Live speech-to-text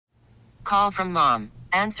Call from mom.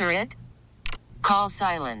 Answer it. Call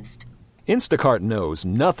silenced. Instacart knows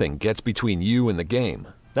nothing gets between you and the game.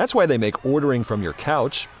 That's why they make ordering from your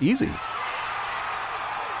couch easy.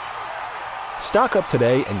 Stock up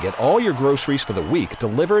today and get all your groceries for the week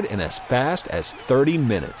delivered in as fast as 30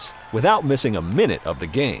 minutes without missing a minute of the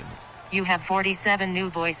game. You have 47 new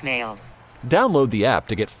voicemails. Download the app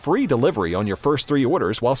to get free delivery on your first 3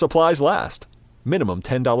 orders while supplies last. Minimum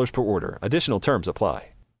 $10 per order. Additional terms apply.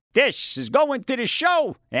 This is going to the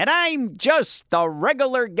show, and I'm just a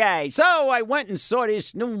regular guy. So I went and saw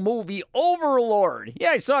this new movie, Overlord. Yeah,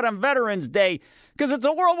 I saw it on Veterans Day because it's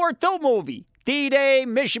a World War II movie. D-Day,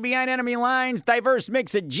 mission behind enemy lines, diverse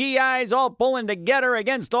mix of GIs all pulling together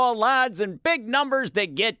against all odds and big numbers to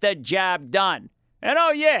get the job done. And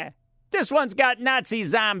oh yeah, this one's got Nazi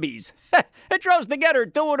zombies. It throws together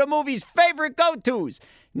 2 of the movie's favorite go-tos,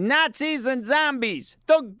 Nazis and zombies,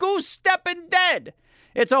 the goose-stepping dead.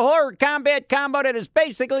 It's a horror combat combo that is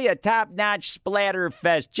basically a top-notch splatter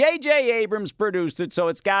fest. J.J. Abrams produced it, so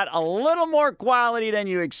it's got a little more quality than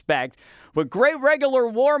you expect, with great regular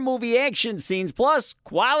war movie action scenes, plus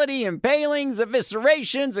quality impalings,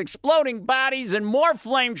 eviscerations, exploding bodies, and more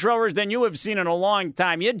flamethrowers than you have seen in a long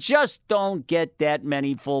time. You just don't get that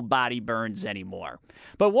many full body burns anymore.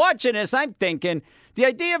 But watching this, I'm thinking, the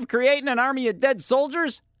idea of creating an army of dead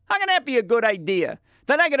soldiers, how can that be a good idea?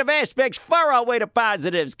 The negative aspects far outweigh the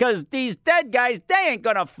positives, because these dead guys, they ain't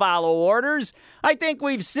gonna follow orders. I think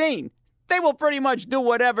we've seen. They will pretty much do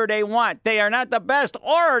whatever they want. They are not the best,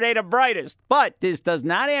 or are they the brightest? But this does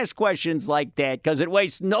not ask questions like that, because it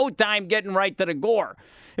wastes no time getting right to the gore.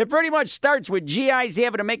 It pretty much starts with GIs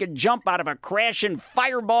having to make a jump out of a crashing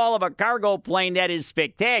fireball of a cargo plane that is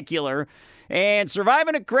spectacular. And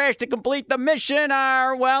surviving a crash to complete the mission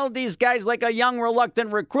are, well, these guys like a young,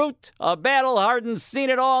 reluctant recruit, a battle-hardened,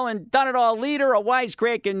 seen-it-all and done-it-all leader, a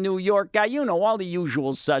wisecracking New York guy, you know, all the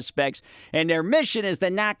usual suspects. And their mission is to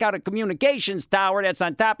knock out a communications tower that's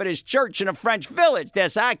on top of this church in a French village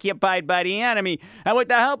that's occupied by the enemy. And with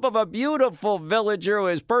the help of a beautiful villager who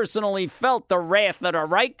has personally felt the wrath of the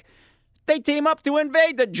Reich, they team up to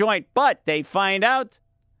invade the joint, but they find out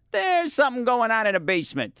there's something going on in a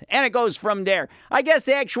basement, and it goes from there. I guess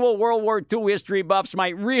actual World War II history buffs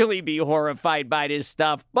might really be horrified by this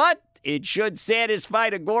stuff, but it should satisfy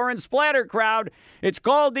the gore and splatter crowd. It's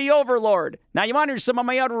called The Overlord. Now, you want to hear some of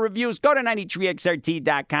my other reviews? Go to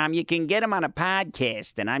 93xrt.com. You can get them on a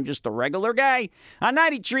podcast, and I'm just a regular guy on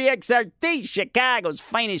 93XRT, Chicago's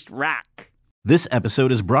finest rock. This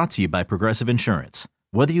episode is brought to you by Progressive Insurance.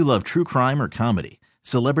 Whether you love true crime or comedy,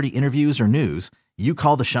 celebrity interviews or news, you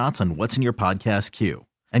call the shots on what's in your podcast queue.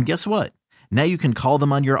 And guess what? Now you can call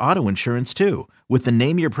them on your auto insurance too with the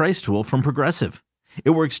Name Your Price tool from Progressive.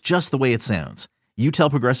 It works just the way it sounds. You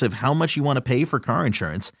tell Progressive how much you want to pay for car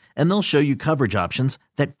insurance, and they'll show you coverage options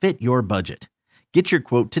that fit your budget. Get your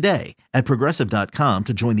quote today at Progressive.com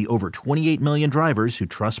to join the over 28 million drivers who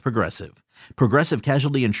trust Progressive. Progressive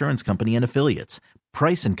Casualty Insurance Company and Affiliates.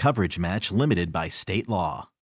 Price and coverage match limited by state law.